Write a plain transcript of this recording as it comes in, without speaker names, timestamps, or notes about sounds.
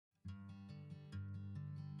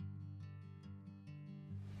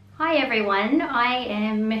Hi everyone, I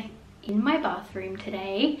am in my bathroom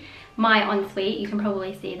today. My ensuite, you can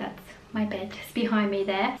probably see that's my bed just behind me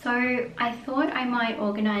there. So I thought I might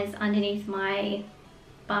organise underneath my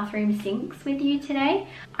bathroom sinks with you today.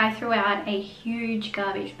 I threw out a huge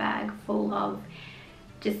garbage bag full of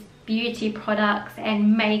just beauty products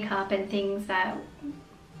and makeup and things that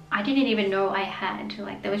I didn't even know I had.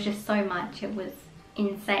 Like, there was just so much, it was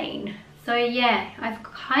insane. So yeah, I've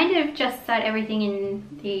kind of just set everything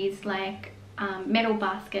in these like metal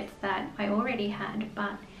baskets that I already had,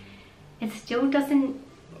 but it still doesn't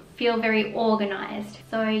feel very organized.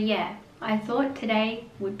 So yeah, I thought today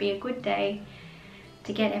would be a good day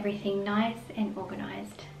to get everything nice and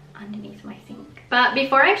organized underneath my sink. But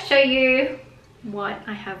before I show you what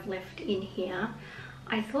I have left in here,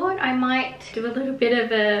 I thought I might do a little bit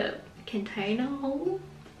of a container haul,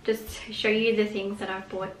 just to show you the things that I've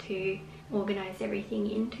bought to organize everything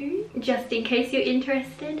into, just in case you're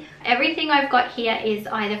interested. Everything I've got here is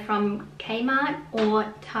either from Kmart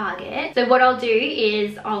or Target. So what I'll do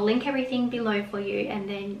is I'll link everything below for you, and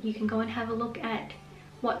then you can go and have a look at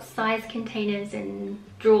what size containers and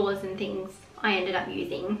drawers and things I ended up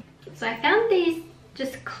using. So I found these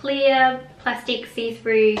just clear plastic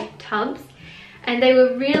see-through tubs, and they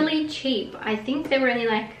were really cheap. I think they were only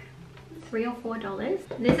like $3 or $4.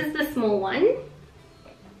 This is the small one.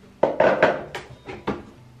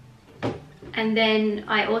 And then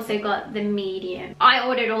I also got the medium. I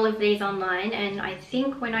ordered all of these online, and I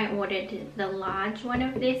think when I ordered the large one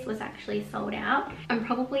of this was actually sold out. I'm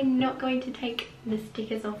probably not going to take the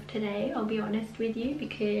stickers off today, I'll be honest with you,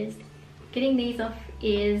 because getting these off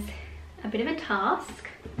is a bit of a task.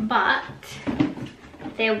 But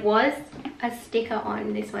there was a sticker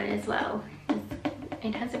on this one as well.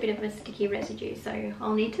 It has a bit of a sticky residue, so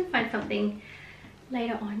I'll need to find something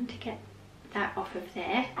later on to get that off of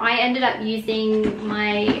there. I ended up using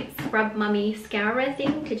my Scrub Mummy scour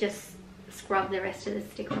resin to just scrub the rest of the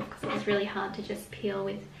stick off, because it was really hard to just peel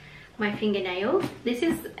with my fingernails. This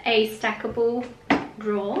is a stackable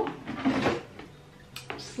drawer.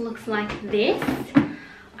 Just looks like this.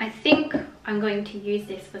 I think I'm going to use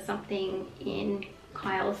this for something in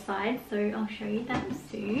Kyle's side, so I'll show you that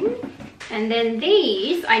soon. And then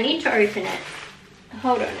these, I need to open it.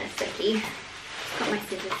 Hold on a seckie. Got my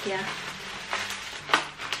scissors here.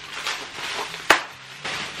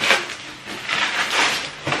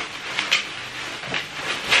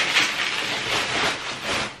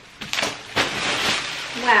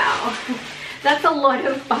 Wow, that's a lot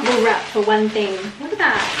of bubble wrap for one thing. Look at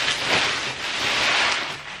that.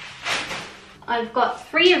 I've got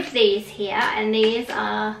 3 of these here, and these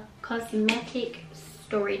are cosmetic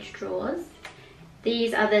storage drawers.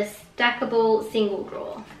 These are the stackable single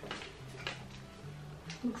drawer.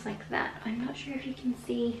 Looks like that. I'm not sure if you can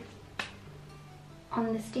see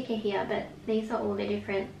on the sticker here, but these are all the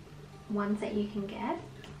different ones that you can get.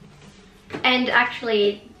 And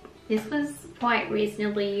actually, this was quite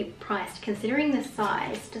reasonably priced considering the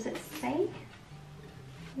size. Does it say?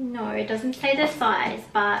 No, it doesn't say the size,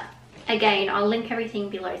 but again, I'll link everything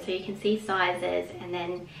below so you can see sizes, and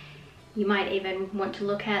then you might even want to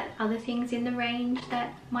look at other things in the range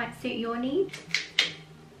that might suit your needs.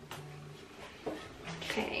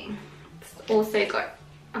 Okay, it's also got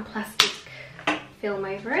a plastic film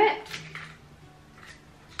over it.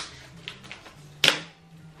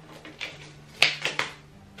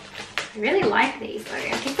 I really like these though,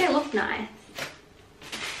 I think they look nice.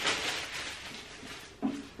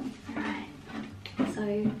 Alright,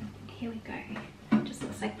 so here we go. It just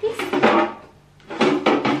looks like this.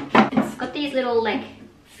 It's got these little like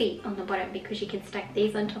feet on the bottom because you can stack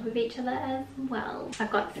these on top of each other as well.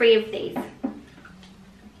 I've got 3 of these.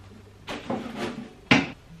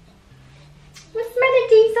 What's the matter,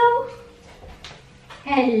 Diesel?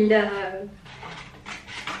 Hello.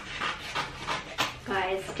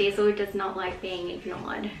 Guys, Diesel does not like being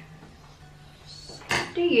ignored.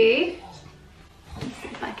 Do you? Let's see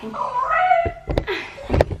if I can.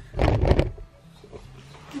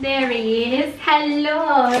 There he is.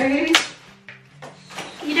 Hello.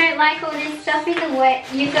 You don't like all this stuff in the way.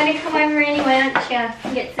 You're going to come over anyway, aren't you?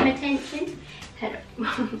 And get some attention. Hello.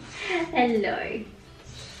 Hello.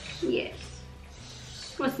 Yes.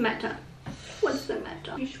 What's the matter? What's the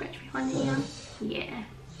matter? You scratch behind the ear? Yeah.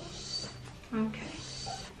 Okay.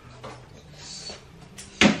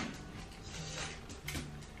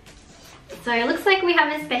 So it looks like we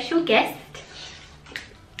have a special guest.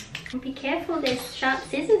 Be careful, there's sharp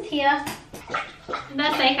scissors here.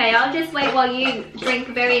 That's okay, I'll just wait while you drink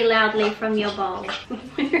very loudly from your bowl.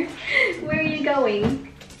 Where are you going?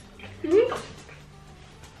 Hmm?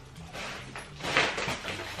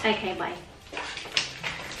 Okay, bye.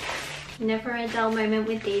 Never a dull moment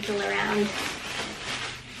with Diesel around.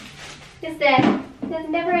 Is there? There's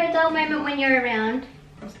never a dull moment when you're around.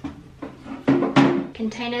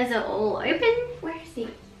 Containers are all open. Where is he?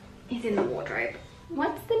 He's in the wardrobe.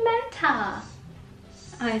 What's the matter?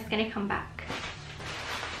 Oh, he's gonna come back.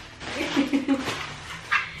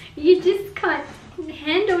 You just can't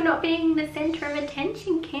handle not being the center of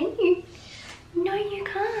attention, can you? No, you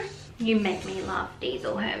can't. You make me laugh,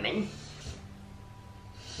 Diesel Herman.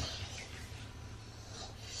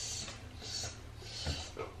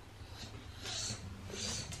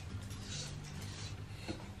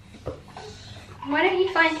 Why don't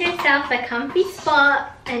you find yourself a comfy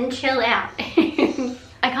spot and chill out? I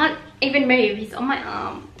can't even move, he's on my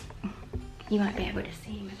arm. You might be able to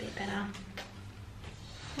see him a bit better.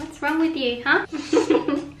 What's wrong with you, huh?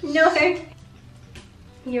 No.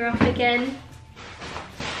 You're off again.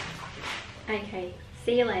 Okay,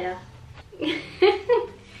 see you later.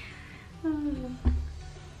 Oh,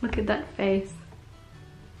 look at that face.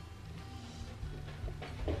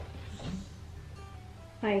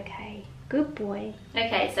 Okay, good boy.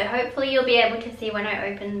 Okay, so hopefully you'll be able to see when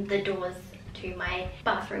I open the doors to my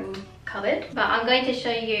bathroom cupboard, but I'm going to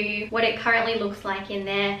show you what it currently looks like in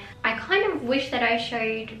there. I kind of wish that I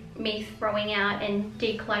showed me throwing out and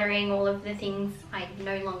decluttering all of the things I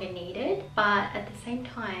no longer needed, but at the same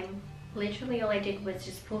time, literally all I did was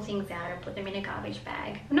just pull things out and put them in a garbage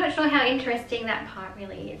bag. I'm not sure how interesting that part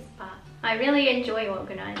really is, but I really enjoy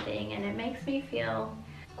organizing and it makes me feel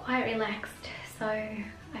quite relaxed. So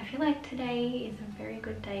I feel like today is a very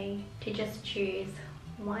good day to just choose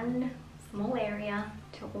one small area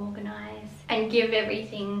to organize and give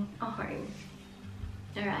everything a home.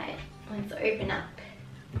 Alright, let's open up.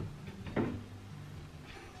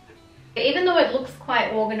 Even though it looks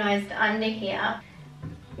quite organized under here,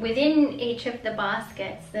 within each of the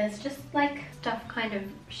baskets there's just like stuff kind of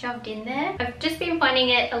shoved in there. I've just been finding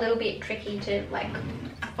it a little bit tricky to like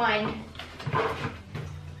find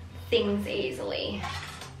things easily.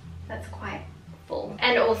 That's quite full.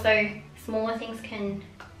 And also smaller things can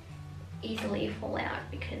easily fall out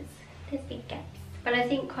because there's big gaps. But I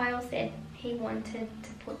think Kyle said he wanted to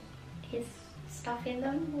put his stuff in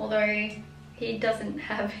them, although he doesn't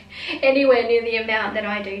have anywhere near the amount that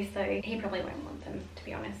I do, so he probably won't want them, to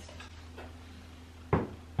be honest.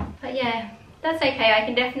 But yeah, that's okay. I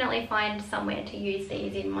can definitely find somewhere to use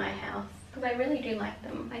these in my house because I really do like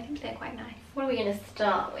them. I think they're quite nice. What are we going to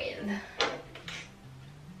start with?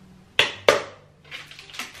 I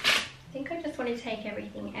think I just want to take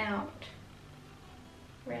everything out.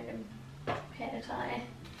 Random hair tie.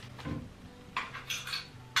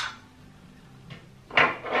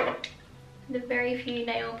 The very few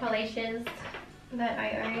nail polishes that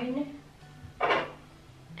I own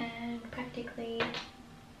and practically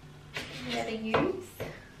never use.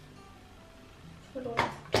 Little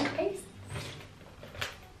toothpaste.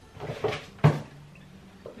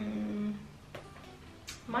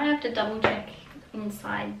 Might have to double check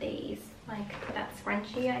inside these, like that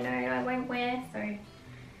scrunchie I know I won't wear, so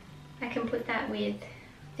I can put that with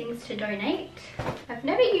things to donate. I've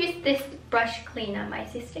never used this brush cleaner. My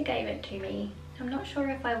sister gave it to me. I'm not sure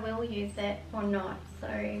if I will use it or not, so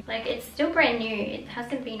like it's still brand new. It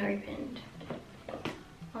hasn't been opened.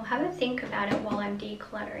 I'll have a think about it while I'm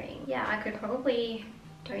decluttering. Yeah, I could probably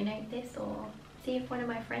donate this or see if one of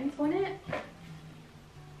my friends want it.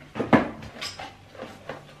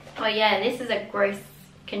 Oh yeah, this is a gross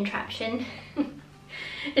contraption.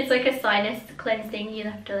 It's like a sinus cleansing. You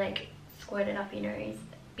have to like squirt it up your nose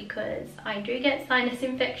because I do get sinus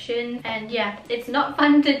infections, and yeah, it's not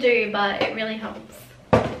fun to do, but it really helps.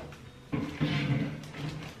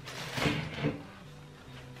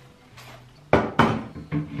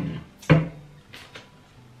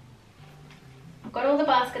 I've got all the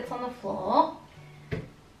baskets on the floor.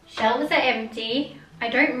 Shelves are empty. I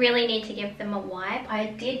don't really need to give them a wipe. I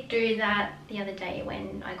did do that the other day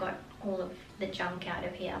when I got all of the junk out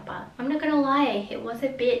of here, but I'm not gonna lie, it was a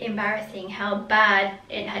bit embarrassing how bad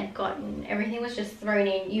it had gotten. Everything was just thrown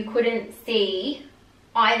in. You couldn't see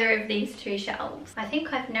either of these two shelves. I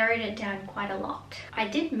think I've narrowed it down quite a lot. I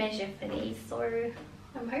did measure for these, so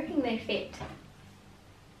I'm hoping they fit.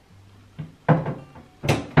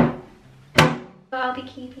 So I'll be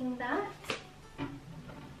keeping that.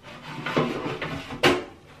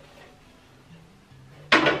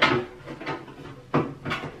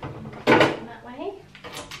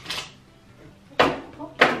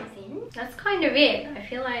 That's kind of it. I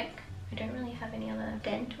feel like I don't really have any other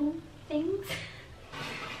dental things.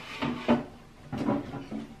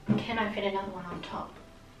 Can I fit another one on top?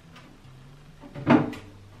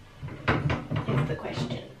 Is the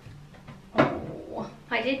question. Oh,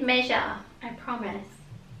 I I did measure, I promise.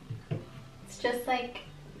 It's just like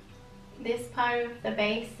this part of the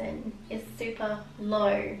basin is super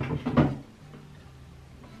low.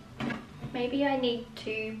 Maybe I need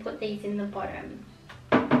to put these in the bottom.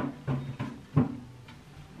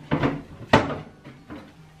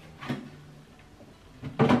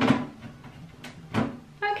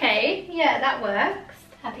 Okay, yeah, that works.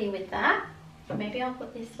 Happy with that. Maybe I'll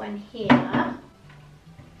put this one here,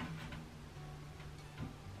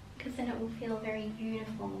 because then it will feel very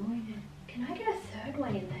uniform. Can I get a third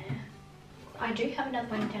one in there? I do have another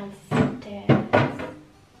one downstairs.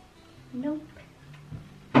 Nope.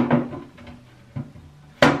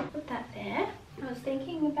 Put that there. I was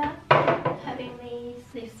thinking about having these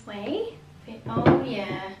this way. Oh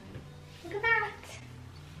yeah, look at that.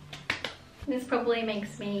 This probably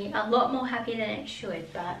makes me a lot more happy than it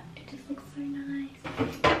should, but it just looks so nice.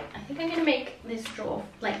 I think I'm gonna make this drawer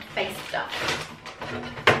like face stuff.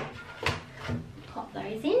 Pop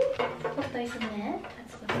those in. Pop those in there.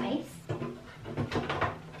 That's the face.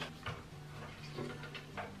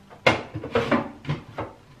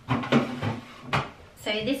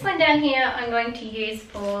 So this one down here I'm going to use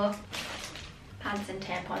for pads and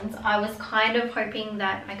tampons. I was kind of hoping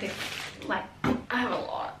that I could, like, I have a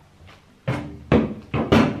lot.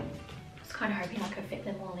 Kind of hoping I could fit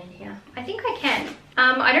them all in here. I think I can.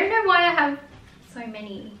 I don't know why I have so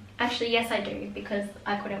many. Actually, yes I do, because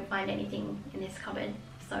I couldn't find anything in this cupboard,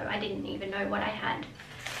 so I didn't even know what I had.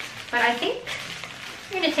 But I think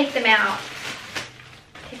I'm going to take them out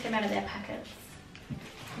of their packets.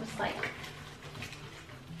 It's like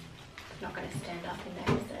not going to stand up in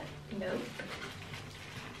there, is it? Nope.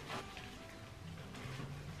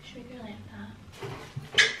 Should we go like that?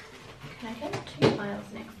 Can I get two files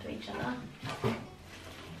next to each other?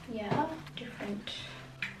 Yeah, different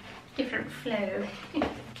flow.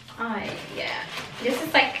 Yeah, this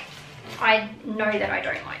is like, I know that I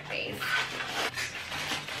don't like these.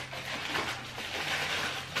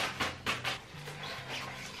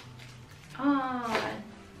 Oh,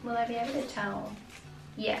 will I be able to tell?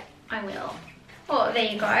 Yeah, I will. Oh, there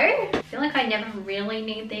you go. I feel like I never really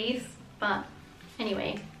need these, but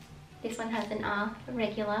anyway. This one has an R for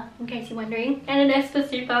regular, in case you're wondering, and an S for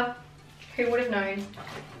super. Who would have known?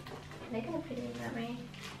 Are they going to fit in that way?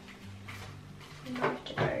 I have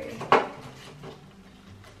to go.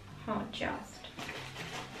 Oh, just.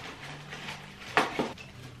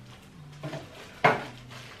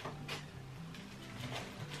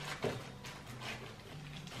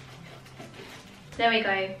 There we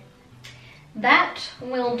go. That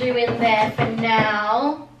will do in there for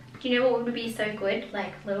now. Do you know what would be so good?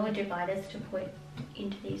 Like little dividers to put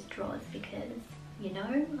into these drawers, because, you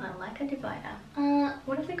know, I like a divider.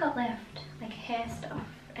 What have we got left? Like hair stuff.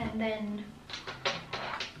 And then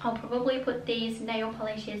I'll probably put these nail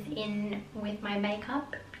polishes in with my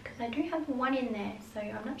makeup, because I do have one in there. So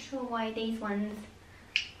I'm not sure why these ones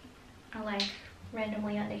are like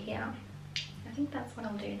randomly under here. I think that's what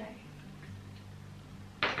I'll do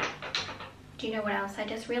though. Do you know what else I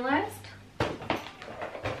just realized?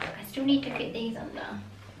 Still need to fit these under.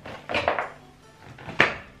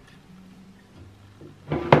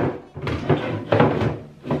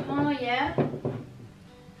 Oh yeah,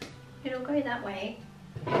 it'll go that way,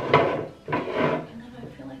 and then I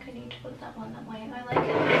feel like I need to put that one that way. I like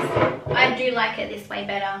it. I do like it this way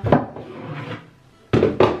better.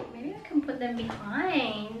 Maybe I can put them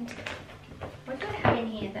behind. What do I have in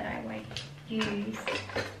here that I won't use?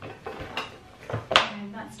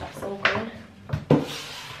 And that stuff's all good.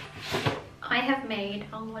 I have made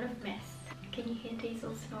a lot of mess. Can you hear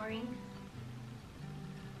Diesel snoring?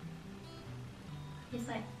 He's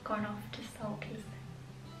like gone off to sulk. He's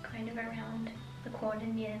kind of around the corner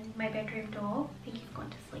near my bedroom door. I think he's gone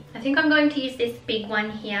to sleep. I think I'm going to use this big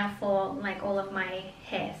one here for like all of my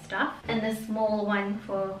hair stuff, and the small one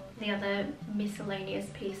for the other miscellaneous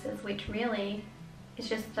pieces, which really is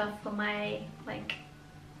just stuff for my like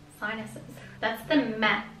sinuses. That's the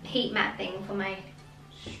matte, heat mat thing for my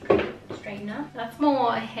straightener. That's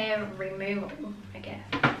more hair removal, I guess.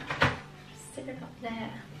 Just sit it up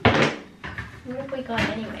there. What have we got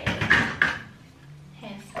anyway?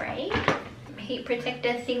 Hairspray. Heat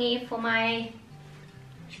protector thingy for my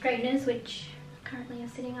straighteners, which currently are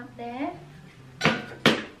sitting up there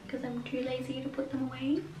because I'm too lazy to put them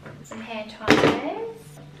away. Some hair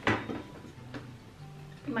ties.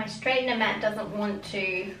 My straightener mat doesn't want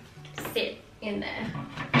to sit in there.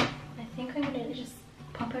 I think I'm going to just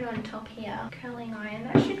pop it on top here. Curling iron,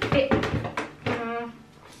 that should fit.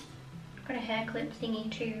 Got a hair clip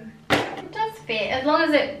thingy too. It does fit, as long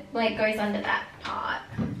as it like goes under that part.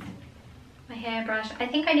 My hairbrush. I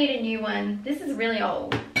think I need a new one. This is really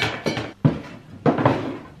old.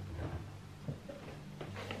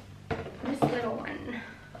 This little one.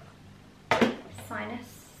 Sinus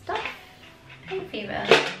stuff. Hay fever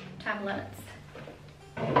tablets.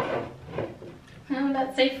 Oh,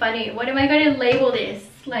 that's so funny. What am I going to label this?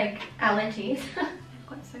 Like allergies. I've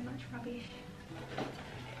got so much rubbish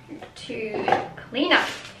to clean up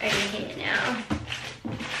over here now.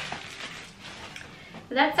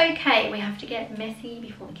 But that's okay. We have to get messy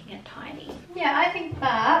before we can get tidy. Yeah, I think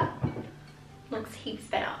that looks heaps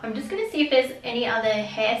better. I'm just going to see if there's any other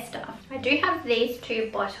hair stuff. I do have these 2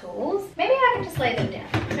 bottles. Maybe I can just lay them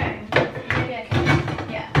down. No, maybe I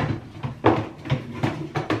can. Yeah.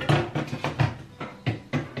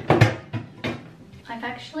 I've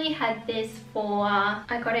actually had this for,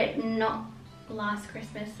 I got it not last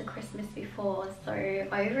Christmas, the Christmas before, so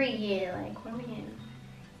over a year. Like, what are we in?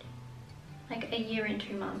 Like a year and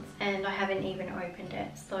 2 months, and I haven't even opened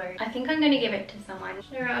it, so I think I'm going to give it to someone.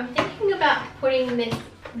 I'm thinking about putting this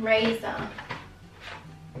razor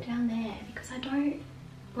down there because I don't,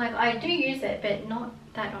 like, I do use it but not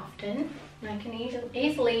that often, and I can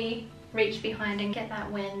easily reach behind and get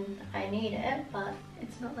that when I need it, but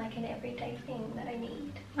it's not like an everyday thing that I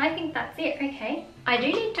need. I think that's it. Okay, I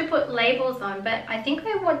do need to put labels on, but I think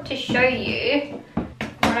I want to show you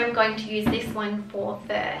what I'm going to use this one for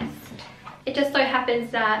first. It just so happens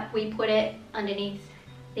that we put it underneath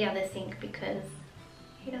the other sink because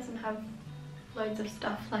he doesn't have loads of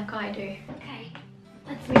stuff like I do. Okay,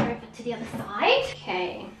 let's move over to the other side.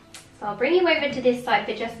 Okay, so I'll bring you over to this side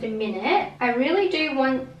for just a minute. I really do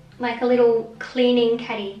want like a little cleaning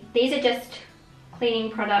caddy. These are just cleaning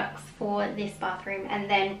products for this bathroom, and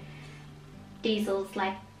then Diesel's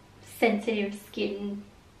like sensitive skin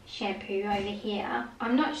shampoo over here.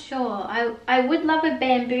 I'm not sure. I would love a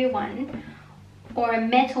bamboo one or a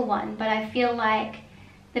metal one, but I feel like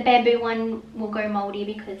the bamboo one will go moldy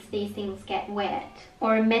because these things get wet,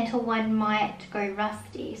 or a metal one might go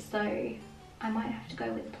rusty, so I might have to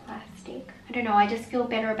go with plastic. I don't know, I just feel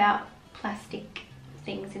better about plastic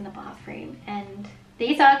things in the bathroom, and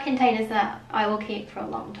these are containers that I will keep for a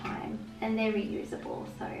long time and they're reusable,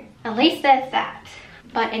 so at least there's that.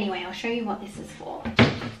 But anyway, I'll show you what this is for.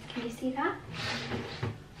 Can you see that?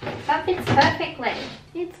 That fits perfectly.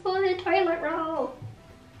 It's for the toilet roll.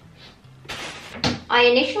 I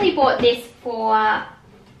initially bought this for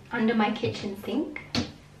under my kitchen sink,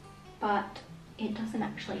 but it doesn't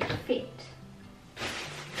actually fit.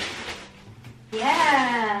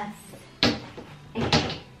 Yes.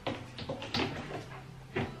 Okay.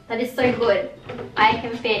 That is so good. I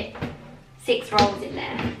can fit 6 rolls in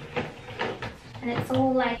there. And it's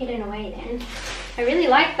all like hidden away then. I really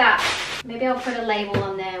like that. Maybe I'll put a label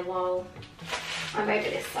on there while I'm over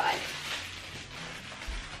this side.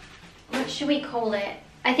 What should we call it?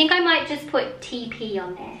 I think I might just put TP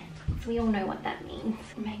on there. So we all know what that means.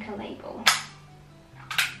 Make a label.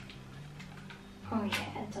 Oh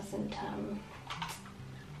yeah, it doesn't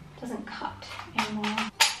cut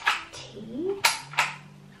anymore. T.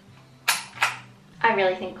 I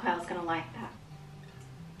really think Kyle's gonna like that.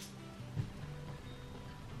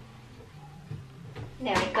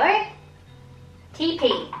 There we go.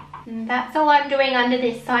 TP. And that's all I'm doing under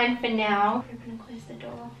this side for now. Open and close the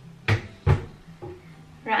door.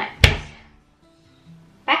 Right.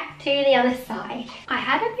 Back to the other side. I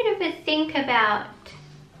had a bit of a think about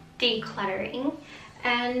decluttering,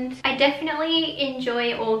 and I definitely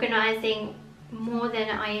enjoy organising more than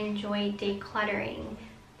I enjoy decluttering.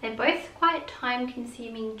 They're both quite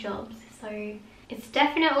time-consuming jobs, so it's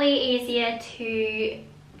definitely easier to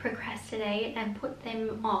procrastinate and put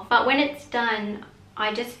them off. But when it's done,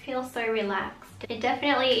 I just feel so relaxed. It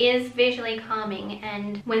definitely is visually calming,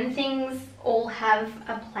 and when things all have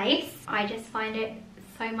a place, I just find it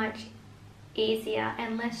so much easier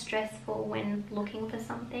and less stressful when looking for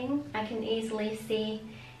something. I can easily see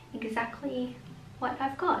exactly what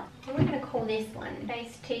I've got. What am I going to call this one?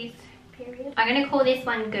 Face, teeth, period. I'm going to call this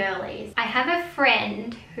one Girlies. I have a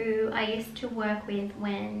friend who I used to work with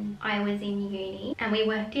when I was in uni, and we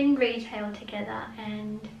worked in retail together,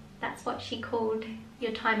 and that's what she called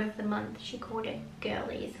your time of the month. She called it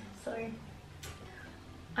Girlies. So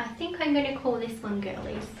I think I'm going to call this one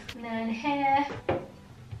Girlies. And then hair.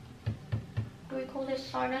 Do we call this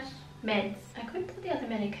sinus? Meds. I could put the other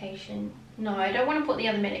medication. No, I don't want to put the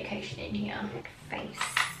other medication in here. Face.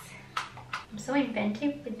 I'm so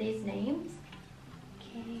inventive with these names.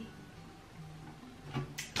 Okay.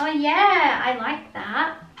 Oh yeah, I like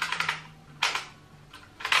that.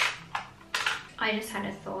 I just had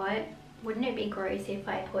a thought. Wouldn't it be gross if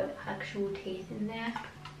I put actual teeth in there?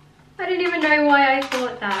 I don't even know why I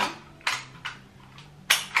thought that.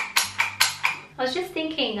 was just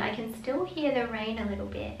thinking, I can still hear the rain a little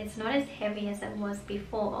bit. It's not as heavy as it was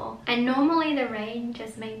before. And normally the rain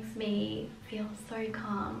just makes me feel so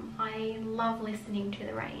calm. I love listening to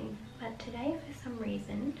the rain. But today, for some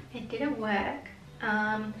reason, it didn't work.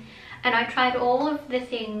 And I tried all of the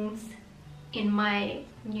things in my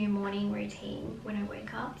new morning routine when I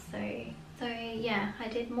wake up. So yeah, I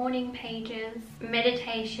did morning pages,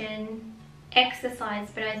 meditation, exercise,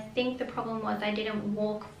 but I think the problem was I didn't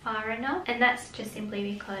walk far enough, and that's just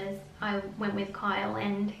simply because I went with Kyle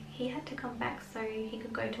and he had to come back so he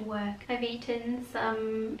could go to work. I've eaten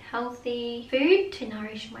some healthy food to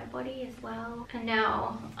nourish my body as well, and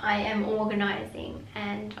now I am organizing,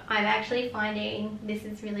 and I'm actually finding this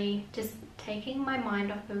is really just taking my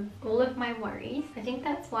mind off of all of my worries. I think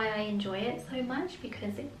that's why I enjoy it so much,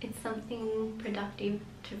 because it's something productive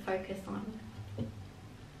to focus on.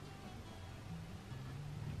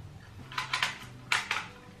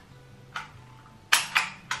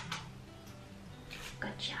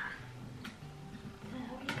 Gotcha. There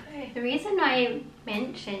we go. The reason I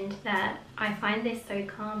mentioned that I find this so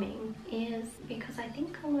calming is because I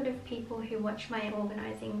think a lot of people who watch my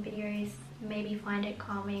organizing videos maybe find it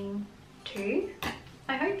calming too.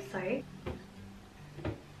 I hope so.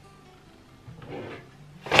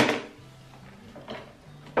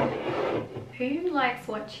 Who likes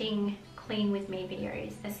watching clean with me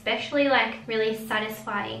videos, especially like really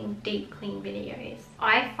satisfying deep clean videos?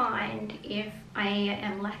 I find if I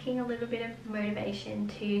am lacking a little bit of motivation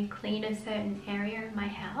to clean a certain area of my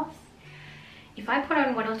house, if I put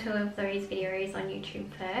on one or two of those videos on YouTube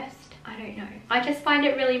first, I don't know, I just find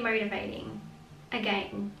it really motivating.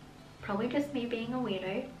 Again, probably just me being a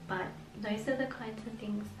weirdo, but those are the kinds of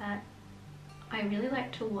things that I really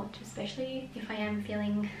like to watch, especially if I am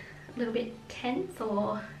feeling a little bit tense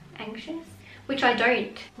or anxious, which I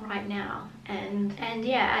don't right now. And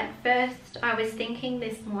yeah, at first I was thinking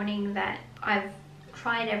this morning that I've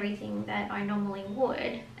tried everything that I normally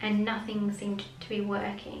would and nothing seemed to be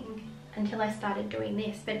working until I started doing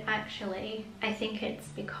this, but actually I think it's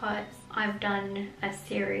because I've done a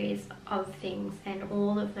series of things, and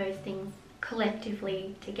all of those things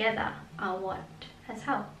collectively together are what has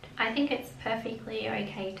helped. I think it's perfectly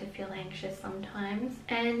okay to feel anxious sometimes,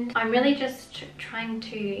 and I'm really just trying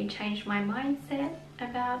to change my mindset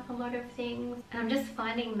about a lot of things, and I'm just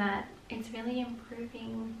finding that it's really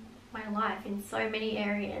improving my life in so many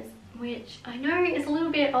areas, which I know is a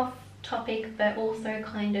little bit off topic, but also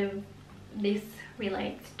kind of this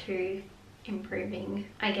relates to improving,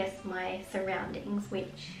 I guess, my surroundings,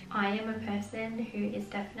 which I am a person who is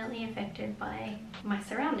definitely affected by my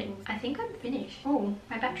surroundings. I think I'm finished. Oh,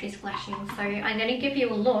 my battery's flashing, so I'm going to give you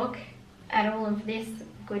a look at all of this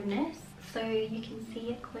goodness so you can see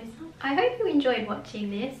it closer. I hope you enjoyed watching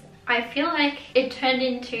this. I feel like it turned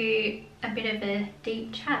into a bit of a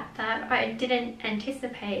deep chat that I didn't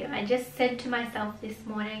anticipate. I just said to myself this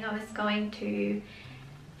morning I was going to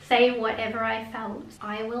say whatever I felt.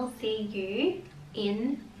 I will see you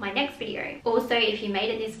in my next video. Also, if you made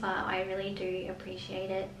it this far, I really do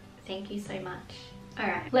appreciate it. Thank you so much.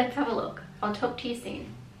 Alright, let's have a look. I'll talk to you soon.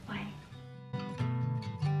 Bye.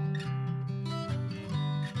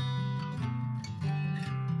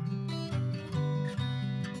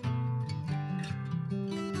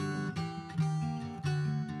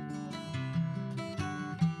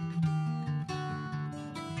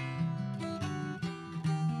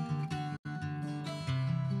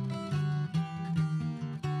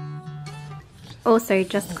 Also,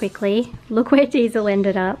 just quickly, look where Diesel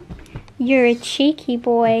ended up. You're a cheeky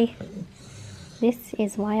boy. This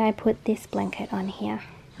is why I put this blanket on here.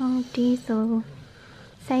 Oh, Diesel.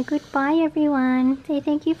 Say goodbye, everyone. Say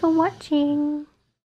thank you for watching.